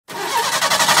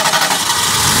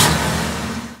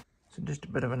just a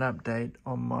bit of an update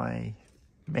on my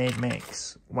Mad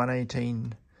Max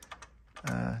 118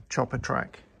 chopper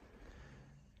truck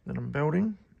that I'm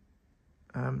building.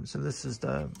 So this is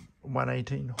the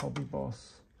 118 Hobby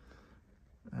Boss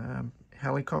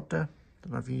helicopter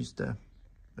that I've used the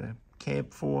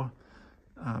cab for.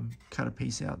 Cut a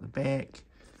piece out the back,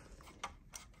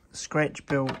 scratch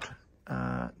built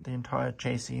the entire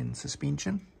chassis and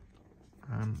suspension.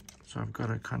 So I've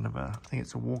got a kind of I think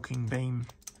it's a walking beam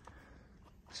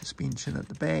suspension at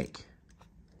the back.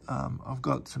 I've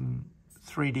got some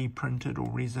 3D printed or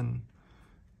resin,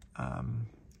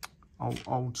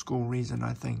 old school resin,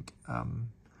 I think,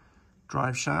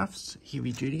 drive shafts,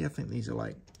 heavy duty. I think these are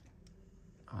like,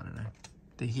 I don't know,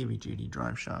 they're heavy duty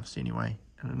drive shafts anyway.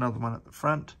 And another one at the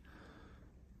front.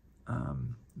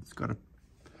 It's got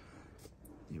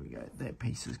here we go, that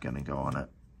piece is going to go on it.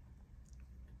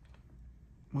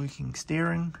 Working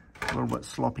steering, a little bit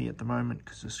sloppy at the moment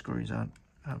because the screws aren't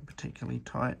particularly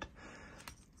tight.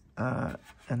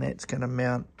 And that's going to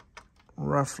mount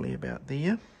roughly about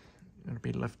there. It'll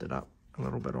be lifted up a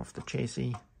little bit off the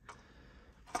chassis.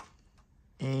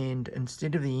 And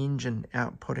instead of the engine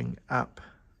outputting up,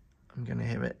 I'm going to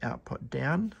have it output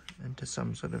down into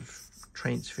some sort of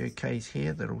transfer case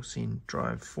here that'll send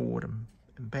drive forward and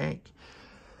back.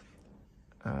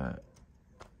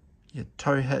 Your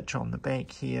tow hitch on the back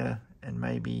here, and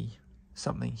maybe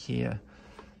something here.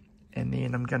 And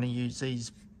then I'm going to use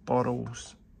these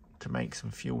bottles to make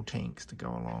some fuel tanks to go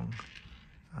along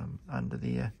under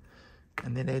there,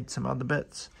 and then add some other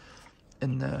bits.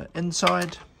 In the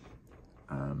inside,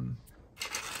 on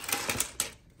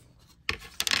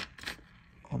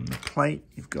the plate,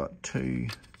 you've got two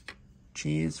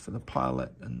chairs for the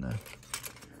pilot and the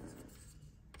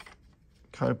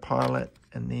co-pilot,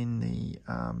 and then the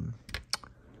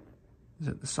is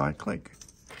it the cyclic,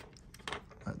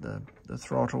 like the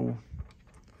throttle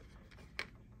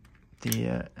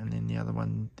there, and then the other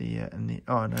one there, and the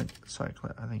oh no,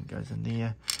 cyclic I think goes in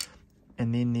there.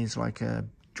 And then there's like a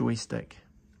joystick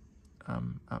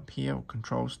up here, or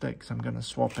control stick, so I'm going to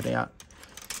swap it out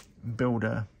and build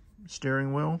a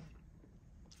steering wheel.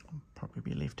 Probably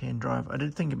be left-hand drive. I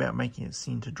did think about making it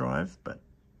center drive, but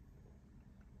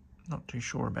not too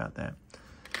sure about that.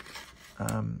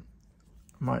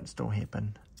 Might still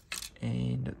happen.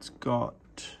 And it's got,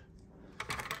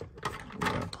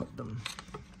 where do I put them?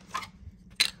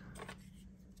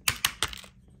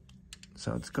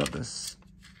 So it's got this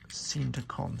center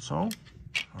console.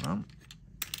 Hold on.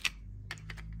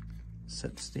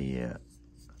 Sits there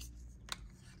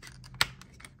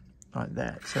like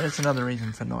that. So that's another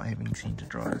reason for not having center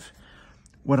drive.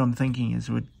 What I'm thinking is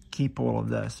we'd keep all of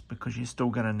this because you're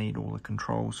still going to need all the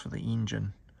controls for the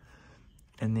engine,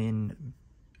 and then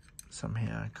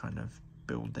somehow kind of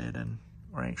build that in.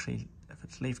 Or actually, if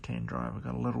it's left-hand drive, I've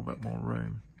got a little bit more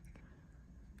room.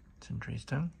 It's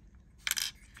interesting.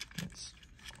 It's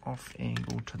off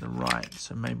angle to the right,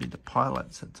 so maybe the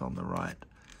pilot sits on the right.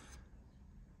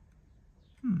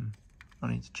 I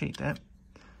need to check that,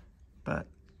 but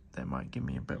that might give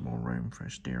me a bit more room for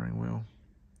a steering wheel,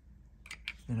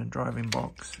 then a driving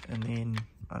box, and then,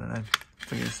 I don't know,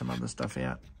 figure some other stuff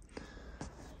out.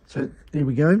 So there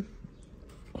we go.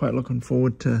 Quite looking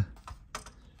forward to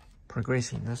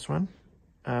progressing this one.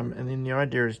 And then the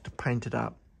idea is to paint it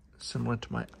up similar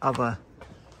to my other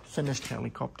finished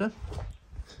helicopter,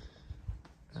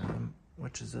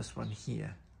 which is this one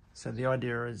here. So the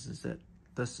idea is that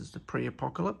this is the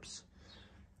pre-apocalypse,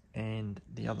 and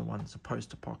the other one's a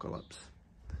post-apocalypse.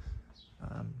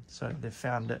 So they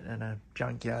found it in a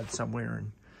junkyard somewhere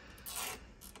and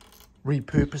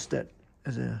repurposed it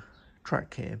as a truck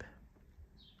cab.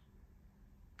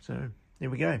 So there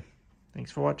we go.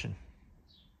 Thanks for watching.